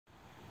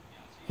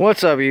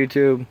What's up,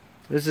 YouTube?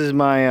 This is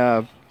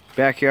my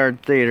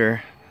backyard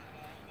theater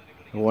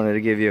I wanted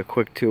to give you a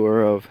quick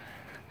tour of.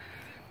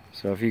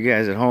 So if you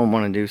guys at home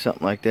want to do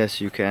something like this,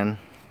 you can.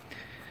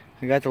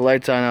 I got the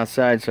lights on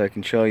outside so I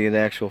can show you the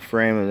actual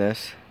frame of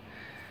this.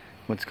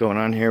 What's going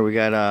on here? We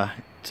got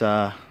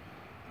it's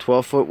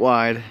 12 foot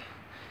wide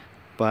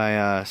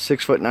by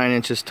 6 foot 9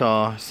 inches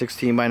tall,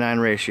 16 by 9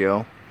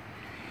 ratio.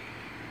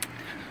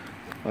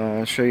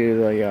 I'll show you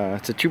the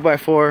it's a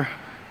 2x4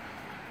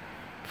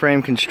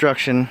 frame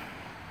construction,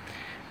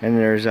 and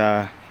there's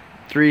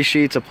 3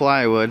 sheets of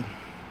plywood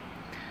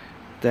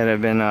that have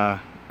been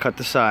cut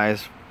to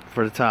size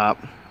for the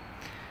top.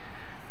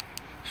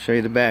 Show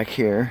you the back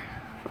here.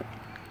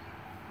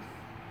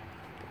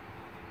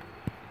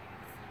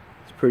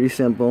 It's pretty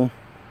simple.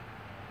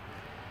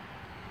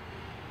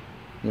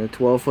 There are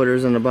 12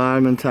 footers on the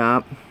bottom and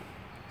top,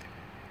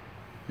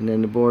 and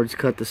then the board's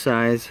cut to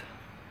size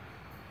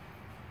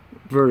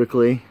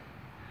vertically,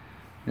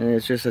 and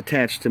it's just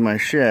attached to my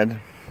shed.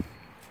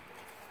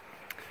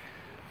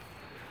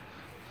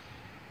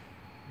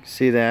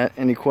 See that?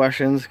 Any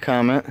questions?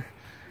 Comment.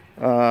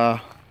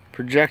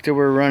 Projector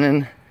we're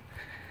running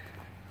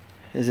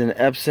is an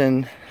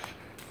Epson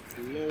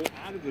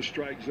out of the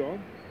strike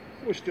zone.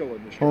 We're still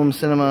in the Home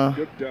Cinema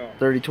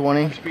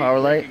 3020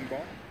 powerlite.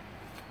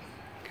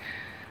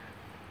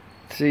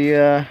 See,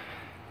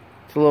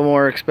 it's a little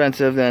more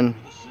expensive than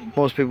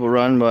most people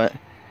run, but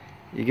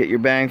you get your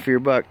bang for your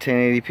buck.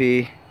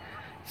 1080p.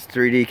 It's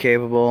 3D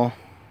capable.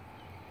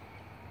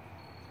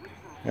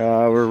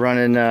 We're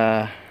running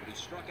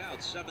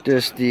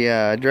just the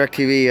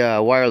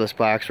DirecTV wireless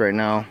box right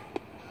now,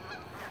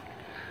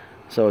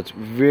 so it's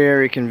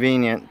very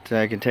convenient.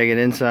 I can take it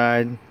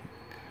inside,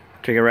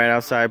 take it right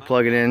outside,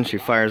 plug it in, she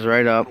fires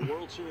right up.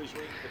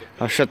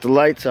 I'll shut the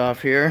lights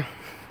off here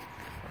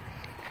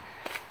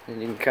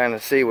and you can kind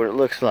of see what it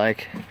looks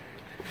like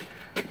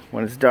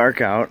when it's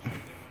dark out.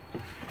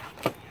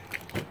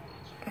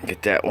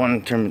 Get that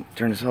one, turn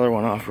this other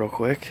one off real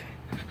quick.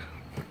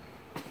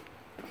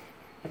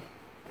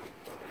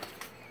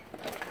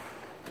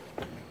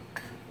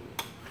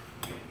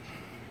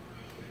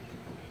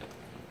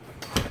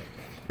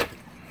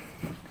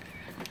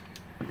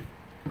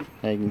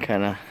 Now you can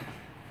kind of,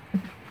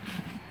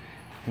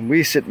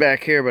 we sit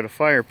back here by the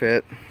fire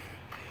pit.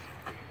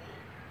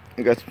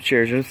 I got some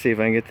chairs. Let's see if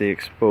I can get the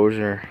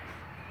exposure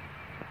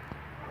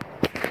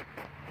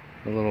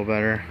a little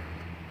better.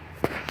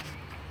 You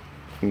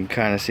can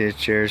kind of see the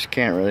chairs.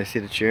 Can't really see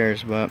the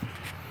chairs, but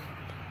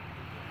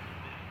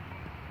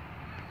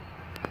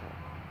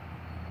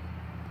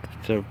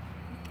it's an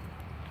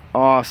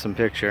awesome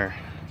picture.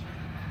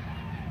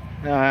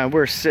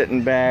 We're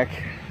sitting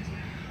back,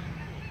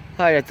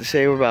 I have to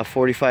say we're about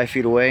 45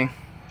 feet away,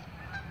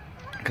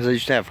 because I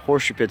used to have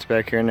horseshoe pits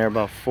back here, and they're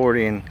about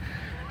 40, and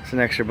it's an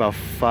extra about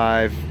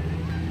 5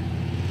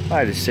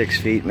 to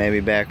 6 feet maybe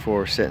back where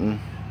we're sitting.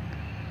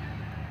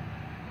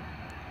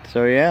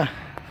 So yeah,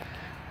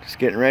 just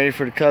getting ready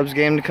for the Cubs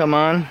game to come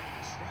on.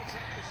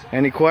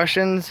 Any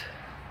questions?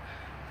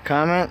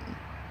 Comment,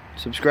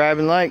 subscribe,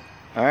 and like.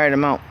 Alright,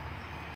 I'm out.